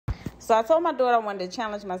So I told my daughter I wanted to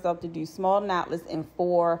challenge myself to do small knotless in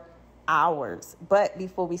 4 hours. But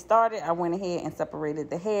before we started, I went ahead and separated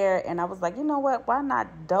the hair. And I was like, you know what? Why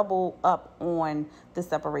not double up on the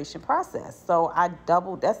separation process? So I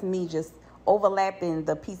doubled. That's me just overlapping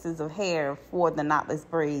the pieces of hair for the knotless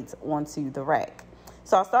braids onto the rack.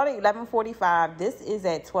 So I started at 11:45. This is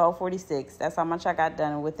at 12:46. That's how much I got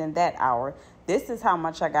done within that hour. This is how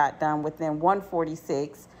much I got done within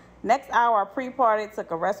 1:46. Next hour, I pre-parted,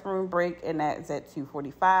 took a restroom break, and that's at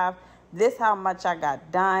 2:45. This how much I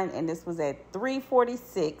got done, and this was at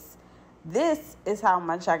 3:46. This is how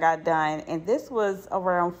much I got done, and this was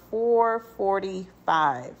around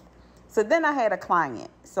 4:45. So then I had a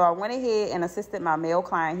client. So I went ahead and assisted my male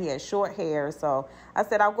client. He had short hair, so I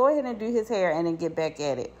said, I'll go ahead and do his hair and then get back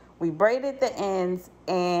at it. We braided the ends,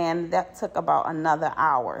 and that took about another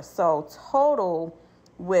hour. So total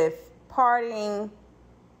with parting,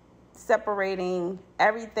 separating,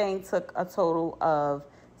 everything took a total of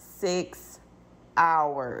 6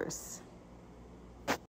 hours.